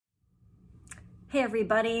Hey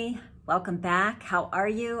everybody, welcome back. How are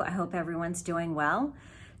you? I hope everyone's doing well.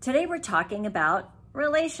 Today we're talking about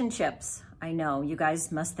relationships. I know you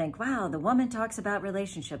guys must think, wow, the woman talks about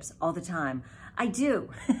relationships all the time. I do.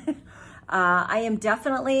 I am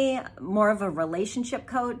definitely more of a relationship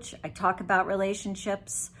coach. I talk about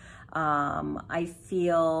relationships. I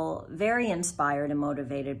feel very inspired and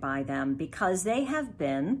motivated by them because they have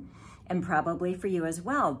been, and probably for you as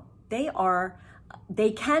well,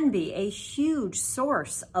 they can be a huge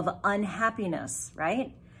source of unhappiness,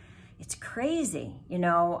 right? It's crazy,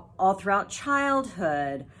 all throughout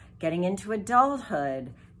childhood, getting into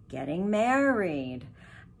adulthood, getting married,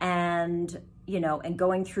 and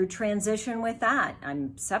going through transition with that.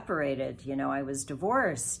 I'm separated, I was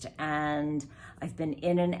divorced, and I've been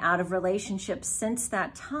in and out of relationships since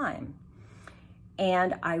that time.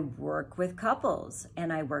 And I work with couples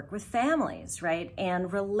and I work with families, right?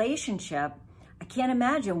 And relationship, I can't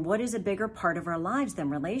imagine what is a bigger part of our lives than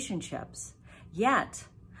relationships. Yet,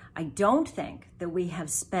 I don't think that we have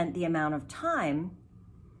spent the amount of time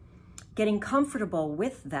getting comfortable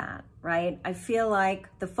with that, right? I feel like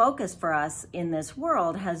the focus for us in this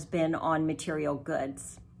world has been on material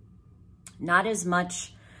goods, not as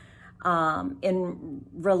much in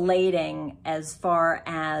relating as far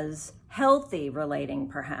as healthy relating,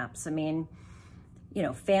 perhaps. I mean,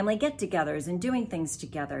 family get-togethers and doing things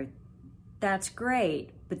together. That's great,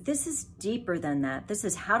 but this is deeper than that. This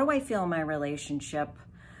is, how do I feel in my relationship?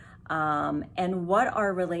 And what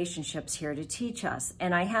are relationships here to teach us?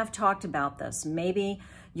 And I have talked about this. Maybe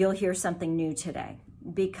you'll hear something new today,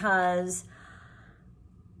 because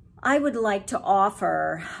I would like to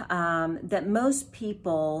offer that most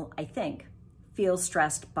people, I think, feel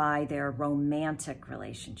stressed by their romantic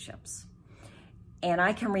relationships. And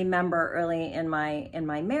I can remember early in my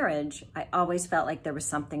marriage, I always felt like there was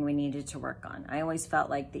something we needed to work on. I always felt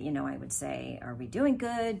like that, I would say, are we doing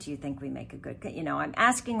good? Do you think we make a good, I'm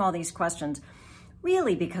asking all these questions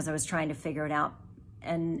really because I was trying to figure it out.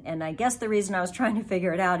 And I guess the reason I was trying to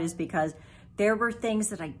figure it out is because there were things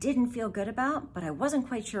that I didn't feel good about, but I wasn't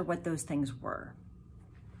quite sure what those things were.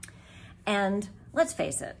 And let's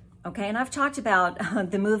face it, okay? And I've talked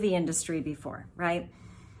about the movie industry before, right?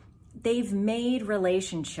 They've made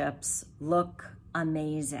relationships look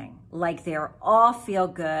amazing. Like they're all feel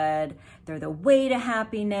good. They're the way to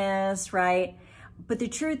happiness, right? But the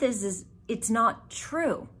truth is it's not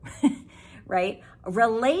true, right?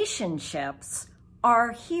 Relationships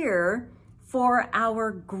are here for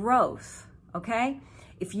our growth, okay?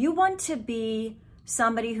 If you want to be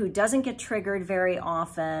somebody who doesn't get triggered very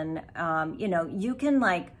often, you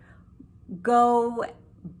can go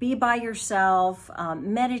be by yourself,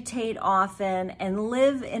 meditate often, and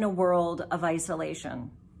live in a world of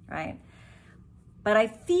isolation, right? But I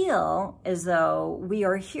feel as though we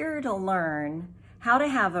are here to learn how to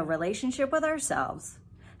have a relationship with ourselves,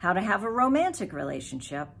 how to have a romantic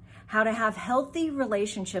relationship, how to have healthy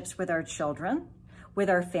relationships with our children, with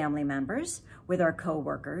our family members, with our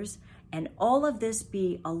coworkers, and all of this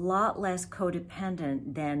be a lot less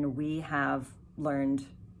codependent than we have learned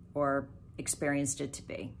or experienced it to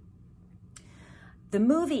be. The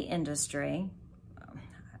movie industry,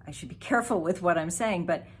 I should be careful with what I'm saying,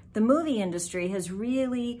 but the movie industry has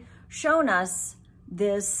really shown us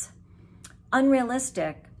this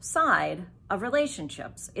unrealistic side of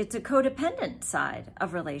relationships. It's a codependent side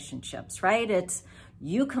of relationships, right? It's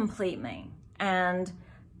you complete me. And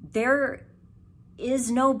there is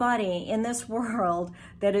nobody in this world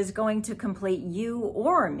that is going to complete you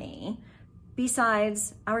or me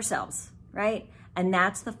besides ourselves, right? And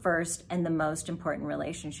that's the first and the most important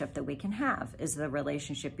relationship that we can have, is the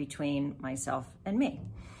relationship between myself and me.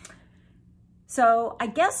 So I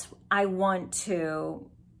guess I want to,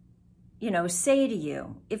 say to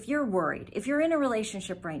you, if you're worried, if you're in a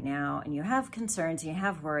relationship right now and you have concerns and you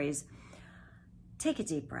have worries, take a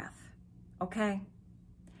deep breath, okay?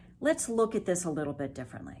 Let's look at this a little bit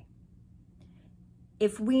differently.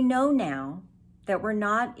 If we know now that we're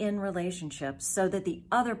not in relationships so that the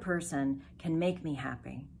other person can make me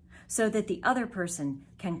happy, so that the other person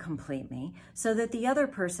can complete me, so that the other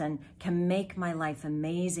person can make my life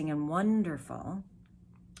amazing and wonderful,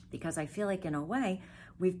 because I feel like in a way,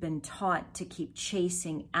 we've been taught to keep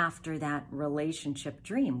chasing after that relationship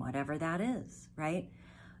dream, whatever that is, right?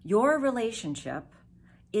 Your relationship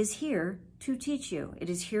is here to teach you. It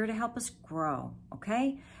is here to help us grow,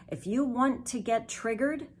 okay? If you want to get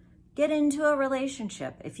triggered, get into a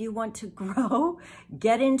relationship. If you want to grow,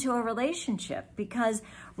 get into a relationship, because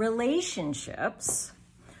relationships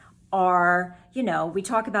are, we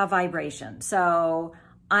talk about vibration. So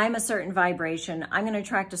I'm a certain vibration. I'm going to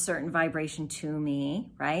attract a certain vibration to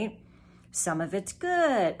me, right? Some of it's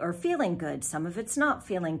good or feeling good. Some of it's not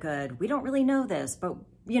feeling good. We don't really know this, but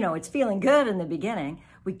it's feeling good in the beginning.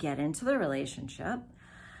 We get into the relationship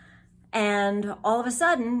and all of a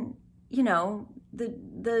sudden,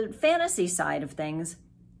 the fantasy side of things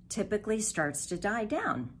typically starts to die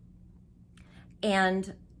down.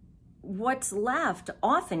 And what's left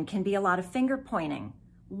often can be a lot of finger pointing.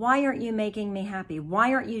 Why aren't you making me happy?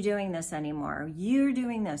 Why aren't you doing this anymore? You're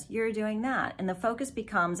doing this, you're doing that. And the focus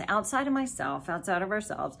becomes outside of myself, outside of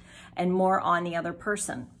ourselves, and more on the other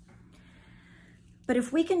person. But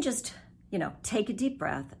if we can just, take a deep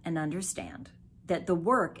breath and understand that the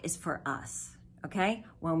work is for us, okay?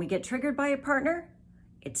 When we get triggered by a partner,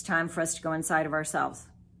 it's time for us to go inside of ourselves,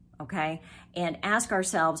 okay? And ask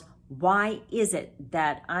ourselves, why is it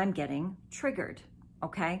that I'm getting triggered,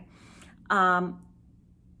 okay?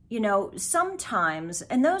 Sometimes,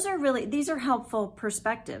 and these are helpful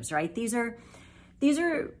perspectives, right? These are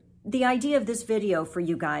the idea of this video for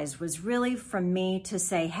you guys was really from me to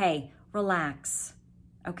say, hey, relax,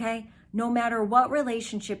 okay? No matter what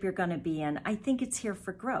relationship you're going to be in, I think it's here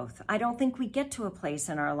for growth. I don't think we get to a place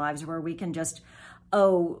in our lives where we can just,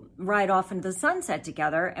 ride off into the sunset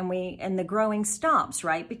together and the growing stops,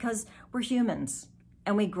 right? Because we're humans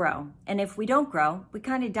and we grow. And if we don't grow, we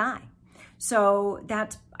kind of die. So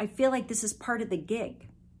I feel like this is part of the gig,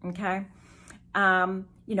 okay?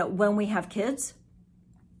 When we have kids,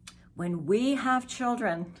 when we have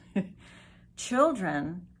children,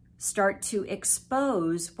 children start to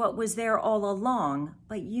expose what was there all along,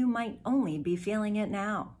 but you might only be feeling it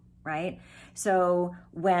now, right? So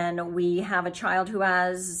when we have a child who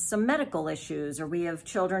has some medical issues, or we have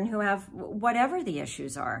children who have whatever the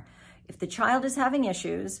issues are, if the child is having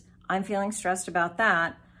issues, I'm feeling stressed about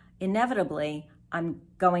that, inevitably, I'm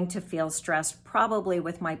going to feel stressed probably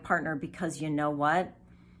with my partner, because you know what?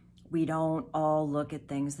 We don't all look at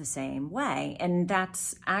things the same way. And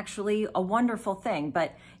that's actually a wonderful thing,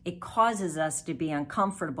 but it causes us to be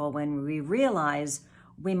uncomfortable when we realize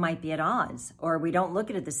we might be at odds or we don't look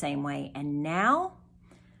at it the same way. And now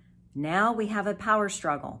we have a power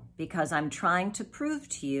struggle because I'm trying to prove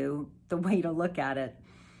to you the way to look at it.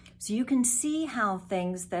 So you can see how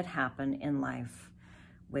things that happen in life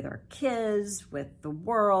with our kids, with the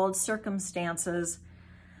world, circumstances,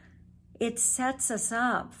 it sets us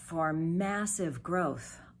up for massive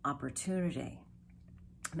growth opportunity.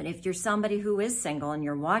 But if you're somebody who is single and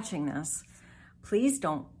you're watching this, please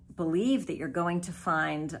don't believe that you're going to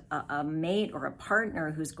find a mate or a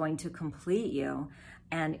partner who's going to complete you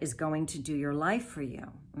and is going to do your life for you,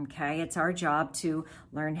 okay? It's our job to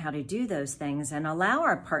learn how to do those things and allow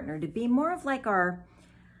our partner to be more of like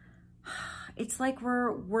it's like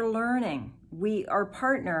we're learning. Our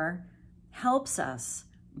partner helps us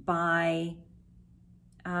by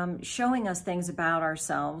showing us things about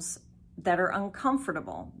ourselves that are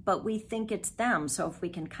uncomfortable, but we think it's them. So if we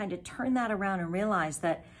can kind of turn that around and realize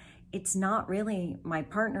that it's not really my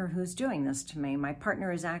partner who's doing this to me. My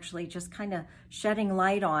partner is actually just kind of shedding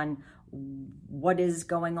light on what is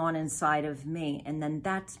going on inside of me. And then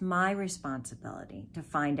that's my responsibility to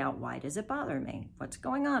find out, why does it bother me? What's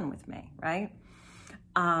going on with me, right?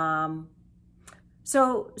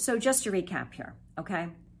 So just to recap here, okay?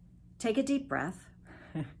 Take a deep breath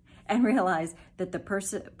and realize that the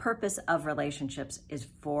purpose of relationships is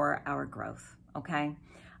for our growth, okay?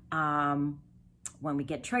 When we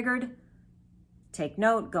get triggered, take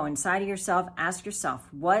note, go inside of yourself, ask yourself,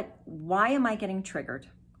 why am I getting triggered,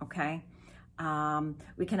 okay?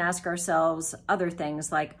 We can ask ourselves other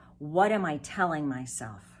things like, what am I telling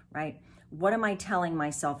myself, right? What am I telling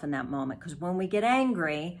myself in that moment? Because when we get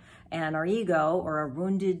angry and our ego or a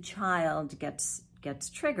wounded child gets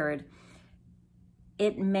triggered,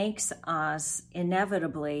 it makes us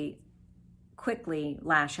inevitably quickly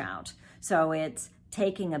lash out. So it's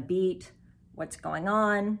taking a beat, what's going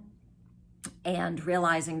on, and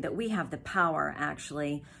realizing that we have the power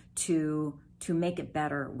actually to make it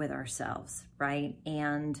better with ourselves, right?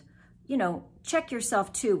 And, check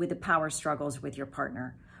yourself too with the power struggles with your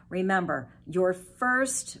partner. Remember,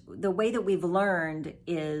 the way that we've learned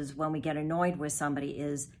is when we get annoyed with somebody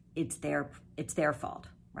is it's their fault,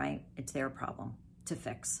 right? It's their problem to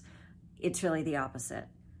fix. It's really the opposite.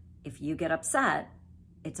 If you get upset,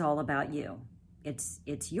 it's all about you.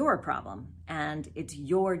 It's your problem and it's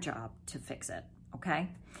your job to fix it, okay?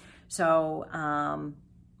 So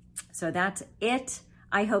that's it.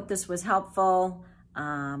 I hope this was helpful.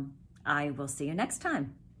 I will see you next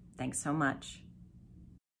time. Thanks so much.